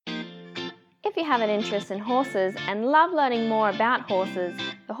If you have an interest in horses and love learning more about horses,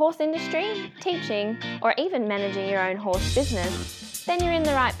 the horse industry, teaching, or even managing your own horse business, then you're in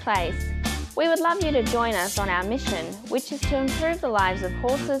the right place. We would love you to join us on our mission, which is to improve the lives of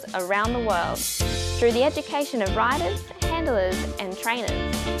horses around the world through the education of riders, handlers, and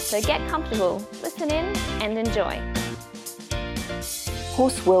trainers. So get comfortable, listen in, and enjoy.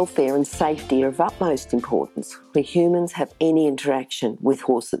 Horse welfare and safety are of utmost importance where humans have any interaction with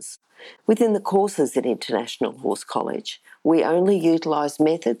horses. Within the courses at International Horse College, we only utilise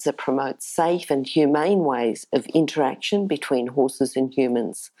methods that promote safe and humane ways of interaction between horses and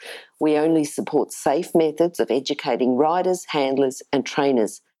humans. We only support safe methods of educating riders, handlers and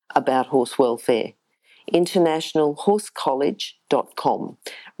trainers about horse welfare. internationalhorsecollege.com,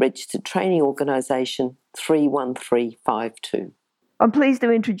 registered training organisation 31352. I'm pleased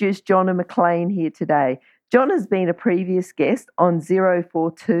to introduce Jonna McLean here today. John has been a previous guest on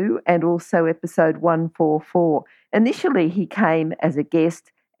 042 and also episode 144. Initially, he came as a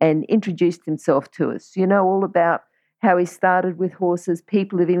guest and introduced himself to us. You know, all about how he started with horses,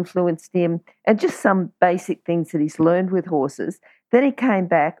 people have influenced him, and just some basic things that he's learned with horses. Then he came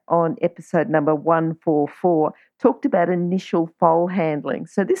back on episode number 144, talked about initial foal handling.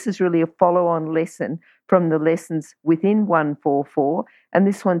 So this is really a follow-on lesson from the lessons within 144, and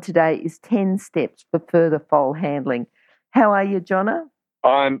this one today is 10 steps for further foal handling. How are you, Jonna?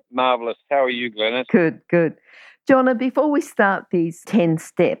 I'm marvellous. How are you, Glenys? Good. Jonna, before we start these 10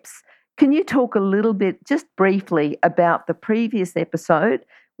 steps, can you talk a little bit, just briefly, about the previous episode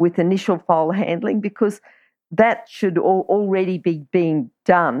with initial foal handling? Because that should already be being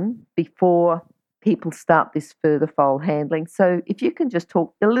done before people start this further foal handling. So if you can just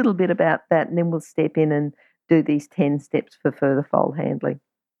talk a little bit about that, and then we'll step in and do these 10 steps for further foal handling.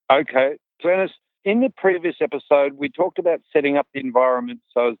 Okay. Glenys, in the previous episode, we talked about setting up the environment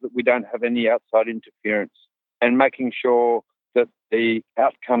so that we don't have any outside interference and making sure that the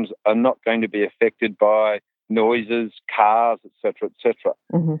outcomes are not going to be affected by noises, cars, etc., etc.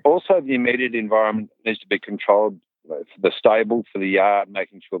 Mm-hmm. Also, the immediate environment needs to be controlled for the stable, for the yard,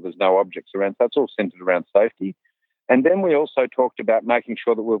 making sure there's no objects around. That's all centred around safety. And then we also talked about making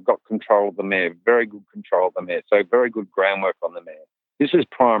sure that we've got control of the mare, very good control of the mare, so very good groundwork on the mare. This is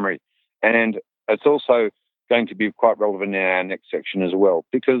primary, and it's also going to be quite relevant in our next section as well,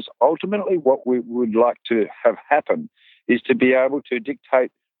 because ultimately what we would like to have happen is to be able to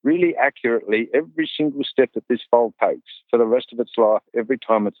dictate really accurately every single step that this foal takes for the rest of its life, every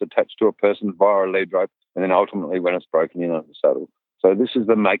time it's attached to a person via a lead rope, and then ultimately when it's broken in on the saddle. So this is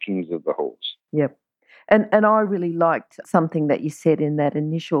the makings of the horse. Yep. And I really liked something that you said in that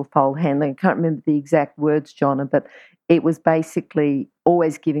initial foal handling. I can't remember the exact words, Jonna, but it was basically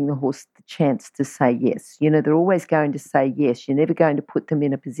always giving the horse the chance to say yes. You know, they're always going to say yes. You're never going to put them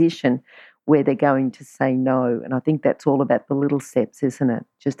in a position where they're going to say no. And I think that's all about the little steps, isn't it?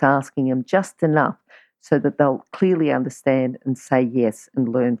 Just asking them just enough so that they'll clearly understand and say yes and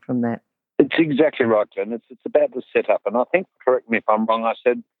learn from that. It's exactly right, Glenn. It's about the setup. And I think, correct me if I'm wrong, I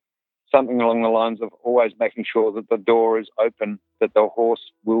said something along the lines of always making sure that the door is open, that the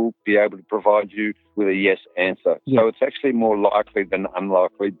horse will be able to provide you with a yes answer. Yeah. So it's actually more likely than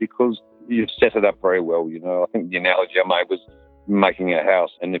unlikely because you've set it up very well. You know, I think the analogy I made was making a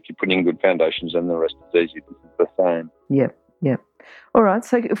house, and if you're putting good foundations in, the rest is easy. This is the same. Yep. All right,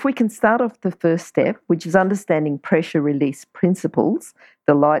 so if we can start off the first step, which is understanding pressure release principles,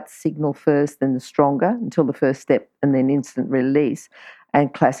 the light signal first, then the stronger until the first step, and then instant release,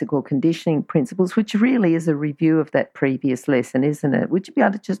 and classical conditioning principles, which really is a review of that previous lesson, isn't it? Would you be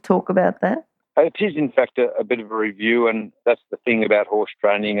able to just talk about that? It is, in fact, a bit of a review, and that's the thing about horse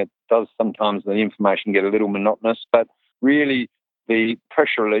training. It does sometimes the information get a little monotonous, but really the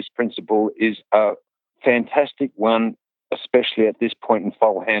pressure release principle is a fantastic one, especially at this point in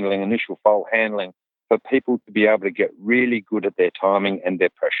foal handling, initial foal handling, for people to be able to get really good at their timing and their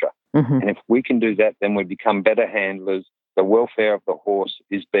pressure. Mm-hmm. And if we can do that, then we become better handlers. The welfare of the horse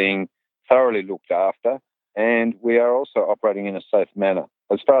is being thoroughly looked after, and we are also operating in a safe manner.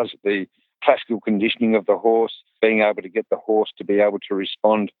 As far as the classical conditioning of the horse, being able to get the horse to be able to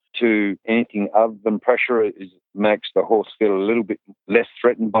respond to anything other than pressure makes the horse feel a little bit less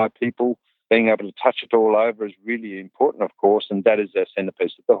threatened by people. Being able to touch it all over is really important, of course, and that is our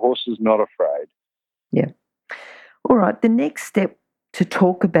centrepiece. The horse is not afraid. Yeah. All right, the next step to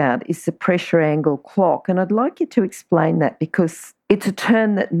talk about is the pressure angle clock, and I'd like you to explain that because it's a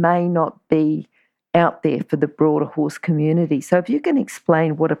term that may not be out there for the broader horse community. So if you can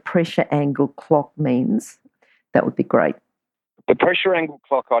explain what a pressure angle clock means, that would be great. The pressure angle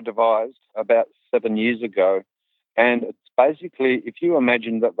clock I devised about 7 years ago, and it's basically, if you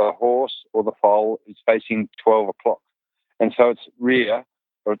imagine that the horse or the foal is facing 12 o'clock, and so its rear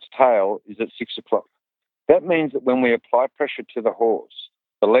or its tail is at 6 o'clock. That means that when we apply pressure to the horse,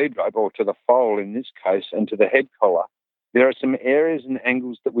 the lead rope, or to the foal in this case, and to the head collar, there are some areas and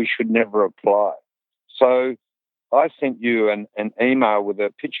angles that we should never apply. So I sent you an email with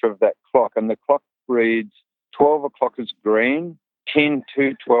a picture of that clock, and the clock reads 12 o'clock is green, 10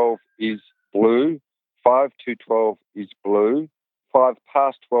 to 12 is blue, 5 to 12 is blue, 5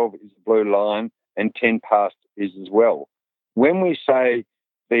 past 12 is the blue line, and 10 past is as well. When we say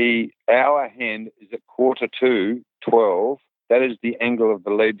the hour hand is at 11:45, that is the angle of the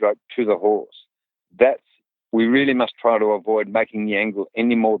lead rope to the horse. We really must try to avoid making the angle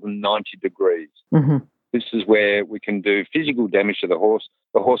any more than 90 degrees. Mm-hmm. This is where we can do physical damage to the horse.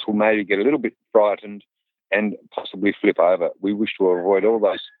 The horse will maybe get a little bit frightened and possibly flip over. We wish to avoid all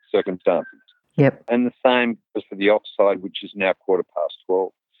those circumstances. Yep. And the same goes for the offside, which is now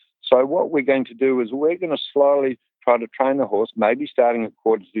 12:15. So what we're going to do is we're going to slowly try to train the horse, maybe starting at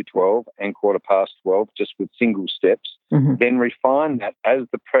 11:45 and 12:15, just with single steps, then refine that as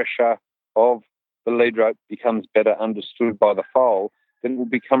the pressure of the lead rope becomes better understood by the foal, then it will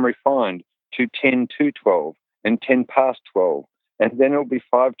become refined to 10 to 12 and 10 past 12, and then it'll be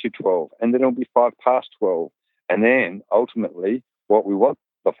 5 to 12, and then it'll be 5 past 12. And then ultimately what we want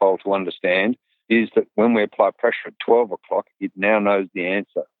the foal to understand is that when we apply pressure at 12 o'clock, it now knows the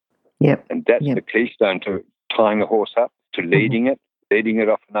answer. Yep. And that's the keystone to tying the horse up, to leading it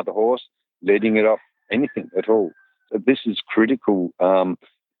off another horse, leading it off anything at all. So this is critical.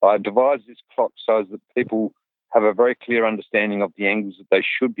 I devised this clock so that people have a very clear understanding of the angles that they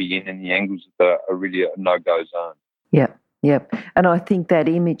should be in and the angles that are really a no-go zone. Yep. And I think that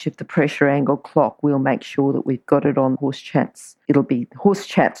image of the pressure angle clock, we'll make sure that we've got it on Horse Chats. It'll be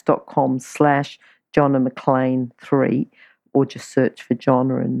horsechats.com/Jonna McLean 3, or just search for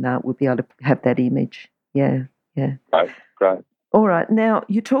Jonna and we'll be able to have that image. Yeah. Great. All right. Now,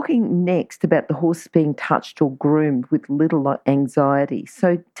 you're talking next about the horse being touched or groomed with little anxiety.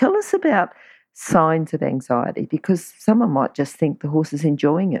 So tell us about signs of anxiety, because someone might just think the horse is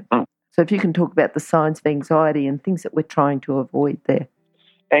enjoying it. So if you can talk about the signs of anxiety and things that we're trying to avoid there.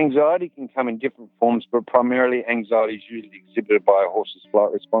 Anxiety can come in different forms, but primarily anxiety is usually exhibited by a horse's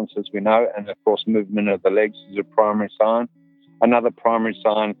flight response, as we know, and of course movement of the legs is a primary sign. Another primary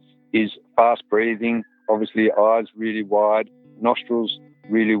sign is fast breathing, obviously eyes really wide, nostrils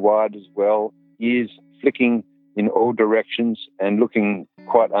really wide as well, ears flicking in all directions and looking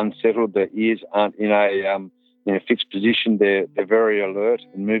quite unsettled. The ears aren't in a fixed position. They're very alert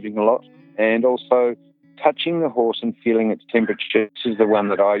and moving a lot. And also touching the horse and feeling its temperature. This is the one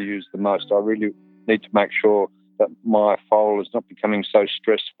that I use the most. I really need to make sure that my foal is not becoming so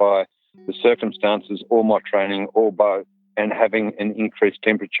stressed by the circumstances or my training or both, and having an increased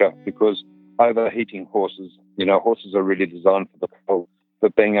temperature, because overheating horses, horses are really designed for the foal,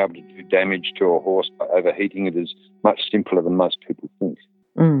 but being able to do damage to a horse by overheating it is much simpler than most people think.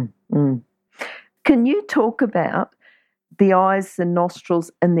 Can you talk about the eyes, the nostrils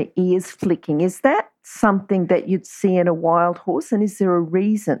and the ears flicking? Is that something that you'd see in a wild horse? And is there a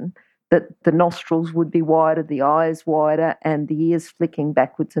reason that the nostrils would be wider, the eyes wider and the ears flicking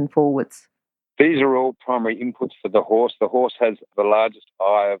backwards and forwards? These are all primary inputs for the horse. The horse has the largest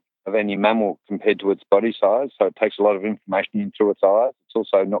eye of any mammal compared to its body size, so it takes a lot of information in through its eyes. It's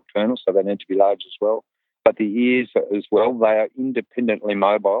also nocturnal, so they need to be large as well. But the ears as well, they are independently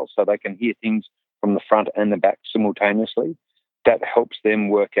mobile, so they can hear things from the front and the back simultaneously. That helps them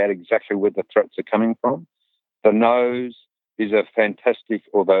work out exactly where the threats are coming from. The nose is a fantastic,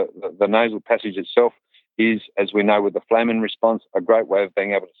 or the nasal passage itself is, as we know with the Flamen response, a great way of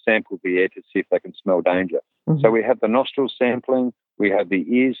being able to sample the air to see if they can smell danger. So we have the nostril sampling, we have the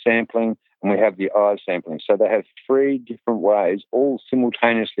ears sampling, and we have the eyes sampling. So they have 3 different ways, all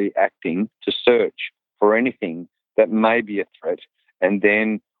simultaneously acting to search for anything that may be a threat, and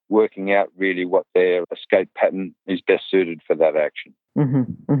then working out really what their escape pattern is best suited for that action.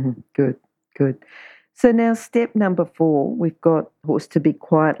 Good. So now step number 4, we've got horse to be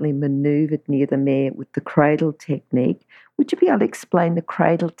quietly manoeuvred near the mare with the cradle technique. Would you be able to explain the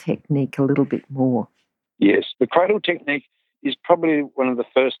cradle technique a little bit more? Yes, the cradle technique is probably one of the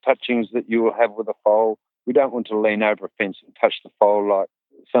first touchings that you will have with a foal. We don't want to lean over a fence and touch the foal like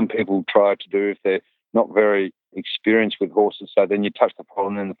some people try to do if they're not very experienced with horses. So then you touch the foal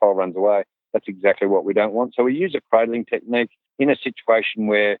and then the foal runs away. That's exactly what we don't want. So we use a cradling technique in a situation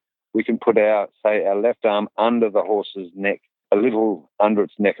where we can put our left arm under the horse's neck, a little under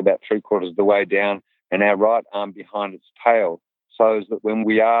its neck, about 3/4 of the way down, and our right arm behind its tail, so that when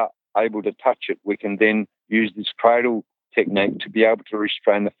we are able to touch it, we can then use this cradle technique to be able to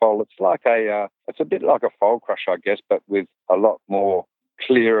restrain the foal. It's like it's a bit like a foal crusher, I guess, but with a lot more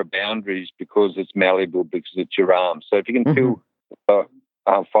clearer boundaries because it's malleable, because it's your arm. So if you can feel the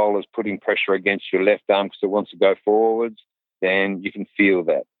foal is putting pressure against your left arm because it wants to go forwards, then you can feel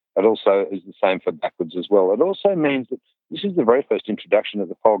that. It also is the same for backwards as well. It also means that this is the very first introduction that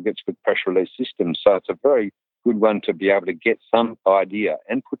the foal gets with pressure release systems. So it's a very good one to be able to get some idea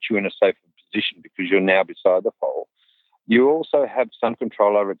and put you in a safer position because you're now beside the foal. You also have some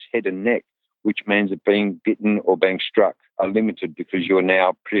control over its head and neck, which means that being bitten or being struck are limited because you're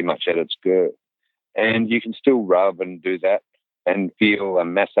now pretty much at its girth. And you can still rub and do that and feel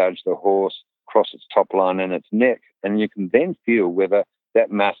and massage the horse across its top line and its neck. And you can then feel whether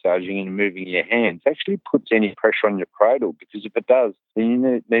that massaging and moving your hands actually puts any pressure on your cradle, because if it does, then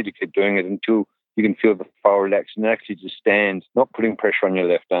you need to keep doing it until you can feel the foal relax and actually just stands, not putting pressure on your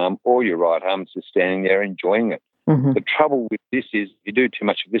left arm or your right arm, it's just standing there enjoying it. The trouble with this is if you do too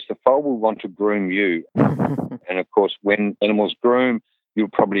much of this, the foal will want to groom you. And, of course, when animals groom, you'll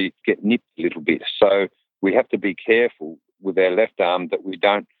probably get nipped a little bit. So we have to be careful with our left arm that we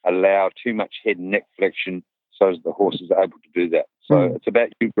don't allow too much head and neck flexion so as the horse is able to do that. So it's about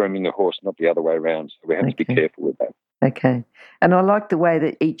you grooming the horse, not the other way around. So we have to be careful with that. Okay. And I like the way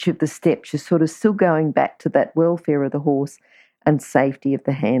that each of the steps, you're sort of still going back to that welfare of the horse and safety of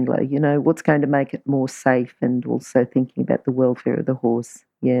the handler, you know, what's going to make it more safe, and also thinking about the welfare of the horse.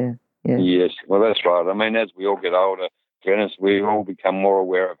 Yeah. Yes, well, that's right. I mean, as we all get older, Janice, we all become more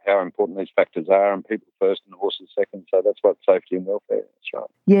aware of how important these factors are, and people first and horses second. So that's what safety and welfare is, right?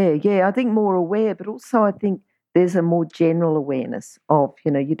 Yeah, I think more aware, but also I think there's a more general awareness of,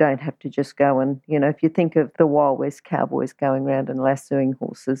 you know, you don't have to just go and, you know, if you think of the Wild West cowboys going around and lassoing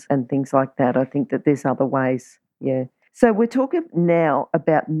horses and things like that, I think that there's other ways, yeah. So we're talking now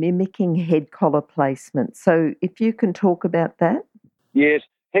about mimicking head collar placement. So if you can talk about that. Yes,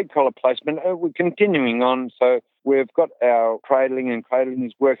 head collar placement. We're continuing on. So we've got our cradling, and cradling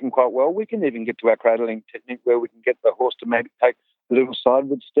is working quite well. We can even get to our cradling technique where we can get the horse to maybe take a little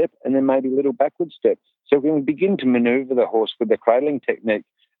sideward step and then maybe a little backward step. So we can begin to maneuver the horse with the cradling technique,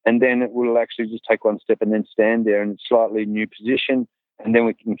 and then it will actually just take one step and then stand there in a slightly new position, and then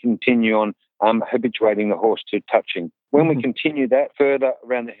we can continue on habituating the horse to touching. When we continue that further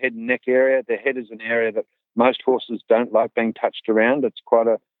around the head and neck area, the head is an area that most horses don't like being touched around. It's quite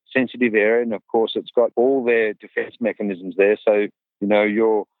a sensitive area, and of course it's got all their defense mechanisms there. So, you know,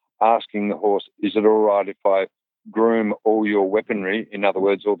 you're asking the horse, is it all right if I groom all your weaponry? In other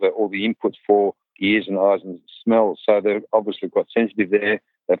words, all the inputs for ears and eyes and smell. So they're obviously quite sensitive there.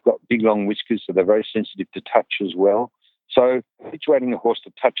 They've got big long whiskers, so they're very sensitive to touch as well. So habituating the horse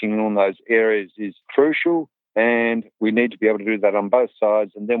to touching in all those areas is crucial, and we need to be able to do that on both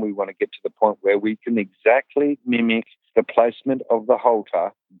sides. And then we want to get to the point where we can exactly mimic the placement of the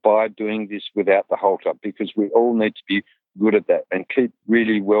halter by doing this without the halter, because we all need to be good at that and keep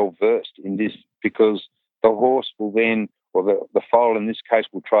really well versed in this, because the horse will then, or the foal in this case,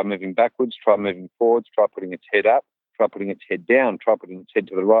 will try moving backwards, try moving forwards, try putting its head up, try putting its head down, try putting its head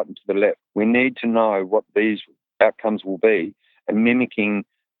to the right and to the left. We need to know what these outcomes will be, and mimicking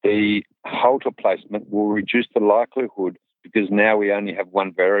the halter placement will reduce the likelihood, because now we only have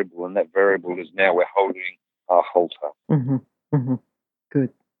one variable, and that variable is now we're holding our halter. Good.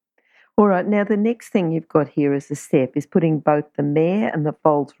 All right, now the next thing you've got here as a step is putting both the mare and the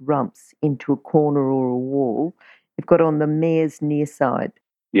foal's rumps into a corner or a wall. You've got on the mare's near side.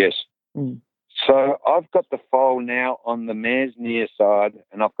 Yes. So I've got the foal now on the mare's near side,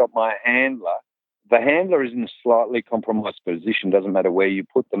 and I've got my handler. The handler is in a slightly compromised position. Doesn't matter where you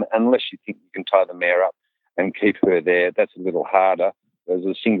put them, unless you think you can tie the mare up and keep her there. That's a little harder. There's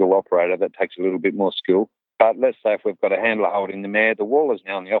a single operator that takes a little bit more skill. But let's say if we've got a handler holding the mare, the wall is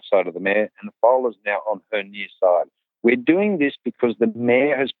now on the off side of the mare, and the foal is now on her near side. We're doing this because the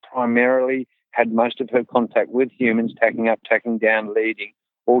mare has primarily had most of her contact with humans, tacking up, tacking down, leading,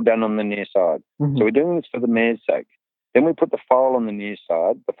 all done on the near side. So we're doing this for the mare's sake. Then we put the foal on the near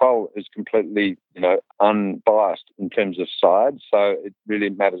side. The foal is completely, unbiased in terms of side, so it really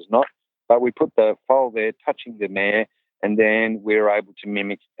matters not. But we put the foal there touching the mare, and then we're able to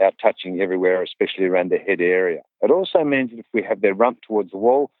mimic our touching everywhere, especially around the head area. It also means that if we have their rump towards the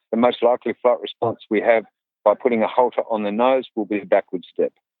wall, the most likely flight response we have by putting a halter on the nose will be a backward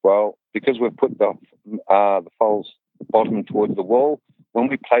step. Well, because we've put the foal's bottom towards the wall, when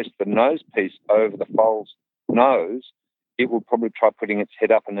we place the nose piece over the foal's nose, it will probably try putting its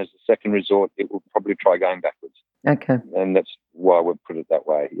head up, and as a second resort, it will probably try going backwards. Okay. And that's why we've put it that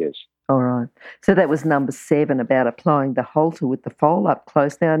way, yes. All right. So that was number 7, about applying the halter with the foal up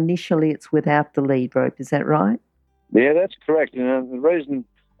close. Now, initially it's without the lead rope, is that right? Yeah, that's correct. And the reason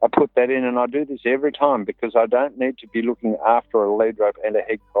I put that in, and I do this every time, because I don't need to be looking after a lead rope and a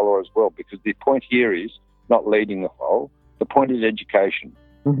head collar as well, because the point here is not leading the foal. The point is education.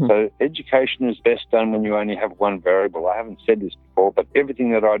 Mm-hmm. So education is best done when you only have one variable. I haven't said this before, but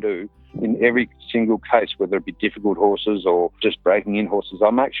everything that I do in every single case, whether it be difficult horses or just breaking in horses, I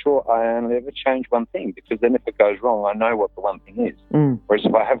make sure I only ever change one thing, because then if it goes wrong, I know what the one thing is. Whereas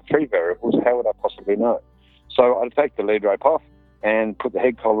if I have three variables, how would I possibly know? So I'd take the lead rope off and put the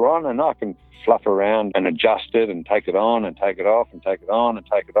head collar on, and I can fluff around and adjust it and take it on and take it off and take it on and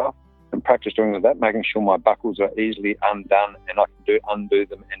take it off, and practice doing that, making sure my buckles are easily undone and I can undo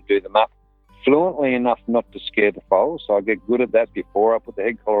them and do them up fluently enough not to scare the foal. So I get good at that before I put the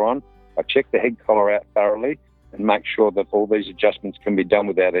head collar on. I check the head collar out thoroughly and make sure that all these adjustments can be done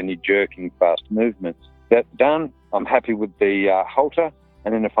without any jerking, fast movements. That's done. I'm happy with the halter.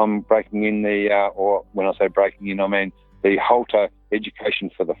 And then if I'm breaking in or when I say breaking in, I mean the halter education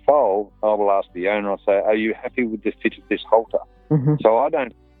for the foal, I will ask the owner, I'll say, are you happy with the fit of this halter? Mm-hmm. So I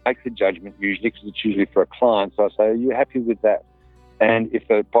don't make the judgment usually, because it's usually for a client. So I say, are you happy with that? And if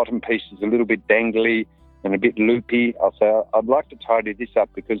the bottom piece is a little bit dangly and a bit loopy, I'll say, I'd like to tidy this up,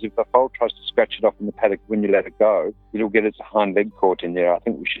 because if the foal tries to scratch it off in the paddock when you let it go, it'll get its hind leg caught in there. I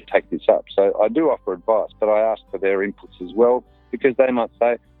think we should take this up. So I do offer advice, but I ask for their inputs as well, because they might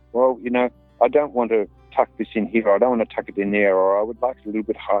say, well, I don't want to tuck this in here, I don't want to tuck it in there, or I would like it a little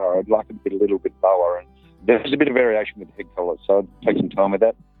bit higher, I'd like it to be a little bit lower. And there's a bit of variation with the head collar, so I'd take some time with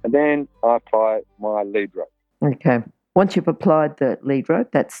that. And then I apply my lead rope. Okay. Once you've applied the lead rope,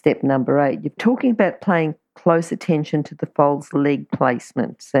 that's step number 8. You're talking about paying close attention to the foal's leg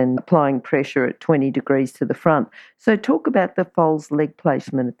placements and applying pressure at 20 degrees to the front. So talk about the foal's leg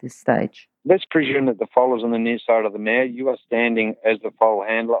placement at this stage. Let's presume that the foal is on the near side of the mare. You are standing as the foal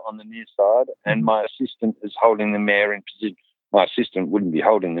handler on the near side, and my assistant is holding the mare in position. My assistant wouldn't be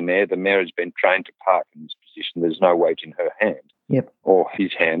holding the mare. The mare has been trained to park in this position. There's no weight in her hand or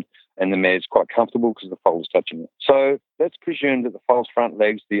his hand, and the mare's quite comfortable because the foal is touching it. So let's presume that the foal's front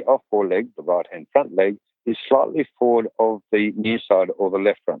legs, the off-fore leg, the right-hand front leg, is slightly forward of the near side or the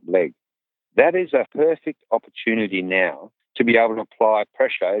left front leg. That is a perfect opportunity now to be able to apply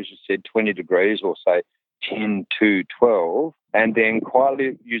pressure, as you said, 20 degrees or say 10 to 12, and then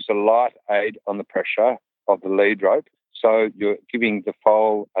quietly use a light aid on the pressure of the lead rope. So you're giving the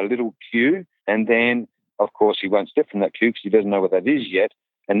foal a little cue, and then, of course, he won't step from that cue because he doesn't know what that is yet.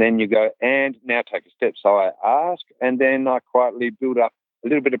 And then you go, and now take a step. So I ask, and then I quietly build up a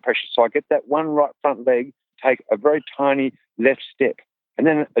little bit of pressure. So I get that one right front leg, take a very tiny left step. And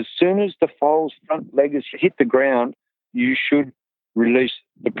then as soon as the foal's front leg has hit the ground, you should release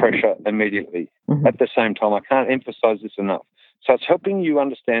the pressure immediately. Mm-hmm. At the same time, I can't emphasize this enough. So it's helping you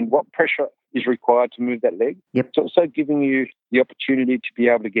understand what pressure is required to move that leg. Yep. It's also giving you the opportunity to be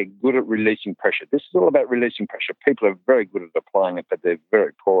able to get good at releasing pressure. This is all about releasing pressure. People are very good at applying it, but they're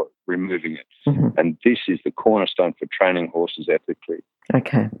very poor at removing it. Mm-hmm. And this is the cornerstone for training horses ethically.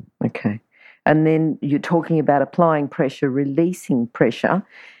 Okay. And then you're talking about applying pressure, releasing pressure.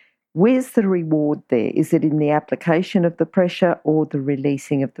 Where's the reward there? Is it in the application of the pressure or the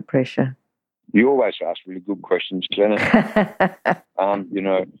releasing of the pressure? You always ask really good questions, Glenna.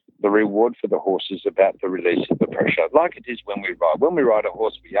 The reward for the horse is about the release of the pressure, like it is when we ride. When we ride a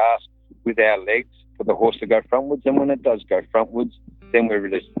horse, we ask with our legs for the horse to go frontwards, and when it does go frontwards, then we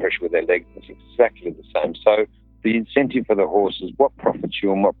release the pressure with our legs. It's exactly the same. So the incentive for the horse is what profits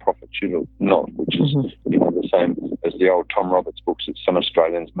you and what profits you not, which is the same as the old Tom Roberts books that some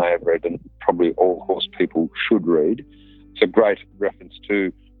Australians may have read and probably all horse people should read. It's a great reference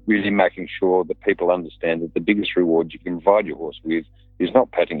to really making sure that people understand that the biggest reward you can provide your horse with is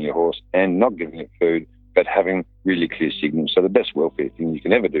not patting your horse and not giving it food, but having really clear signals. So the best welfare thing you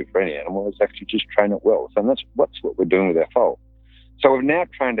can ever do for any animal is actually just train it well. So that's what we're doing with our foal. So we've now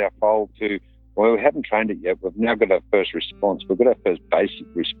trained our foal to, well, we haven't trained it yet. We've now got our first response. We've got our first basic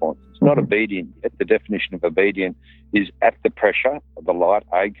response. It's not obedient yet. The definition of obedient is at the pressure of the light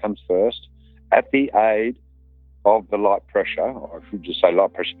aid comes first, at the aid of the light pressure, or I should just say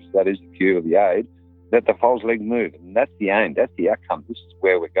light pressure because that is the cue of the aid, that the foal's leg move. And that's the aim, that's the outcome. This is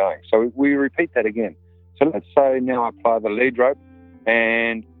where we're going. So we repeat that again. So let's say now I apply the lead rope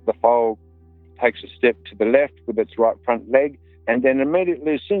and the foal takes a step to the left with its right front leg, and then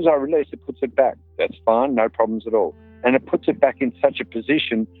immediately, as soon as I release, it puts it back. That's fine, no problems at all. And it puts it back in such a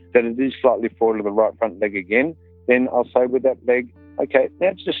position that it is slightly forward to the right front leg again. Then I'll say with that leg, okay,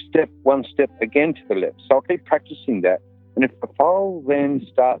 now just one step again to the left. So I'll keep practicing that. And if the foal then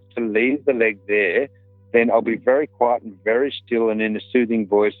starts to leave the leg there, then I'll be very quiet and very still and in a soothing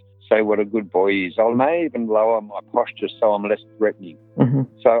voice say what a good boy is. I may even lower my posture so I'm less threatening. Mm-hmm.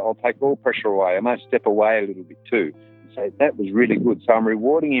 So I'll take all pressure away. I may step away a little bit too and say, that was really good. So I'm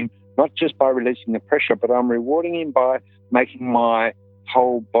rewarding him not just by releasing the pressure, but I'm rewarding him by making my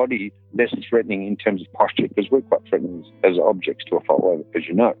whole body less threatening in terms of posture, because we're quite threatening as objects to a foal, as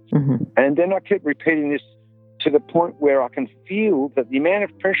you know. Mm-hmm. And then I keep repeating this to the point where I can feel that the amount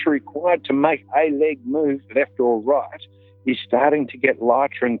of pressure required to make a leg move left or right is starting to get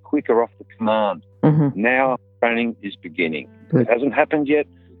lighter and quicker off the command. Mm-hmm. Now training is beginning. Good. It hasn't happened yet.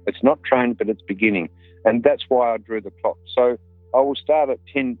 It's not trained, but it's beginning. And that's why I drew the clock. So I will start at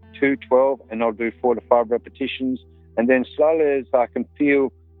 10 to 12 and I'll do 4 to 5 repetitions. And then slowly as I can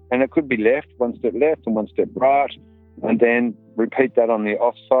feel, and it could be one step left and one step right, and then repeat that on the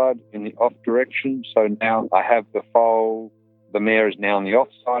off side, in the off direction. So now I have the foal, the mare is now on the off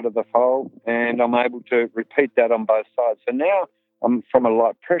side of the foal, and I'm able to repeat that on both sides. So now from a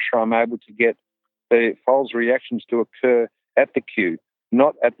light pressure, I'm able to get the foal's reactions to occur at the cue,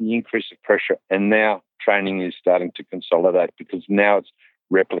 not at the increase of pressure. And now training is starting to consolidate because now it's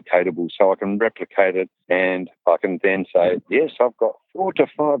replicatable. So I can replicate it and I can then say, yes, I've got 4 to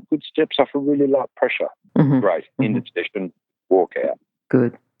 5 good steps off a really light pressure. Mm-hmm. Great. End of session, walk out.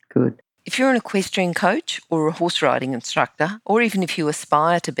 Good, good. If you're an equestrian coach or a horse riding instructor, or even if you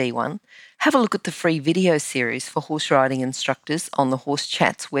aspire to be one, have a look at the free video series for horse riding instructors on the Horse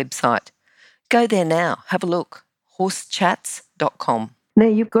Chats website. Go there now, have a look, horsechats.com. Now,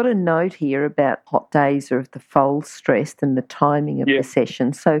 you've got a note here about hot days or if the foal's stressed and the timing of the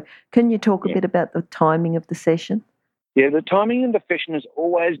session. So can you talk a bit about the timing of the session? Yeah, the timing of the session is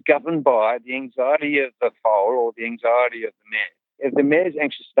always governed by the anxiety of the foal or the anxiety of the mare. If the mare's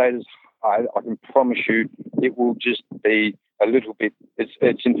anxious state is high, I can promise you it will just be a little bit,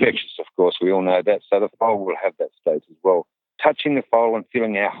 it's infectious, of course, we all know that, so the foal will have that state as well. Touching the foal and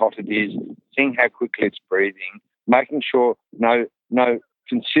feeling how hot it is, seeing how quickly it's breathing, making sure no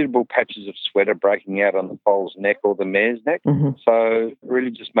considerable patches of sweat are breaking out on the foal's neck or the mare's neck. Mm-hmm. So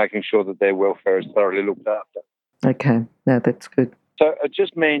really just making sure that their welfare is thoroughly looked after. Okay, no, that's good. So it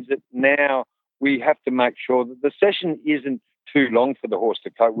just means that now we have to make sure that the session isn't too long for the horse to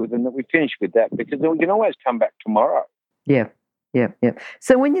cope with and that we finish with that, because then we can always come back tomorrow. Yeah.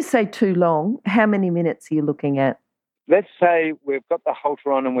 So when you say too long, how many minutes are you looking at? Let's say we've got the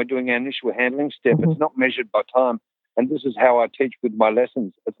halter on and we're doing our initial handling step. Mm-hmm. It's not measured by time. And this is how I teach with my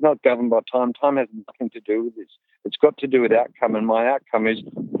lessons. It's not governed by time. Time has nothing to do with this. It's got to do with outcome. And my outcome is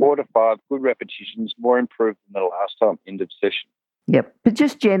 4 to 5 good repetitions, more improved than the last time, end of session. Yep. But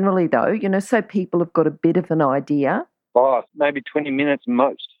just generally, though, so people have got a bit of an idea. Oh, maybe 20 minutes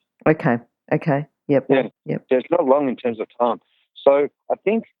most. Okay. Yep. Yeah. Yep. So it's not long in terms of time. So I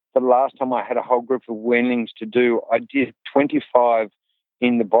think the last time I had a whole group of weanlings to do, I did 25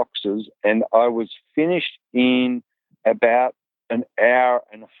 in the boxes and I was finished in about an hour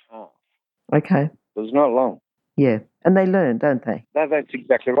and a half. Okay. It was not long. Yeah. And they learn, don't they? No, that's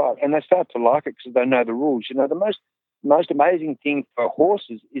exactly right. And they start to like it because they know the rules. The most amazing thing for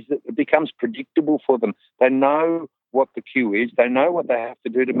horses is that it becomes predictable for them. They know what the cue is. They know what they have to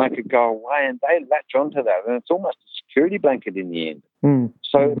do to make it go away, and they latch onto that. And it's almost a security blanket in the end. Mm.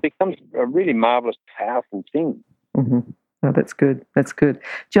 So it becomes a really marvellous, powerful thing. Mm-hmm. Oh, that's good. That's good.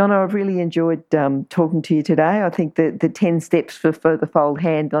 John, I've really enjoyed talking to you today. I think the 10 steps for further foal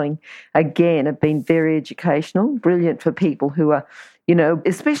handling, again, have been very educational, brilliant for people who are,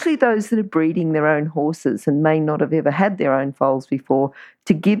 especially those that are breeding their own horses and may not have ever had their own foals before,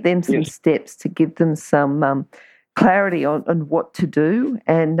 to give them some steps, to give them some clarity on what to do.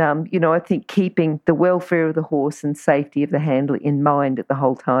 And, I think keeping the welfare of the horse and safety of the handler in mind at the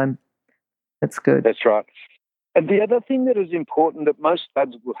whole time. That's good. That's right. And the other thing that is important that most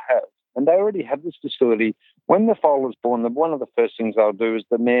studs will have, and they already have this facility, when the foal is born, one of the first things they'll do is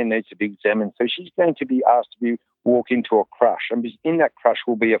the mare needs to be examined. So she's going to be asked to walk into a crush. And in that crush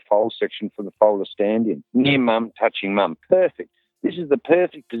will be a foal section for the foal to stand in, near mum, touching mum. Perfect. This is the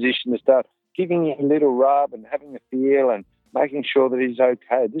perfect position to start giving him a little rub and having a feel and making sure that he's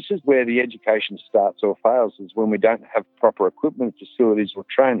okay. This is where the education starts or fails, is when we don't have proper equipment, facilities or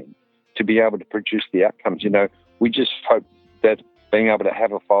training to be able to produce the outcomes. We just hope that being able to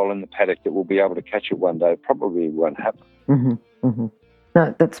have a foal in the paddock that we'll be able to catch it one day probably won't happen. Mm-hmm. Mm-hmm.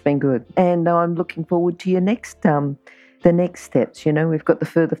 No, that's been good. And I'm looking forward to your next the next steps. We've got the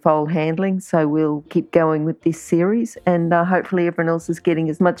further foal handling, so we'll keep going with this series, and hopefully everyone else is getting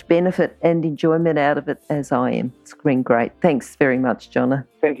as much benefit and enjoyment out of it as I am. It's been great. Thanks very much, Jonna.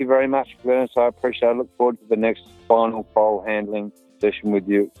 Thank you very much, Glennis. I appreciate it. I look forward to the next final foal handling session with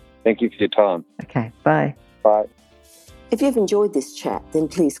you. Thank you for your time. Okay, bye. Bye. If you've enjoyed this chat, then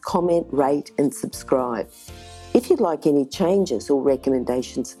please comment, rate and subscribe. If you'd like any changes or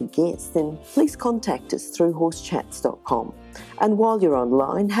recommendations for guests, then please contact us through horsechats.com. And while you're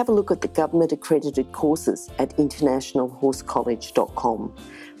online, have a look at the government-accredited courses at internationalhorsecollege.com.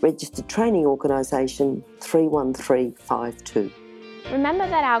 Registered Training Organisation 31352. Remember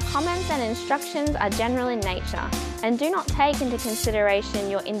that our comments and instructions are general in nature and do not take into consideration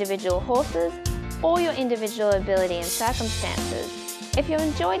your individual horses or your individual ability and circumstances. If you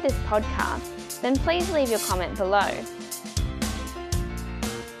enjoyed this podcast, then please leave your comment below.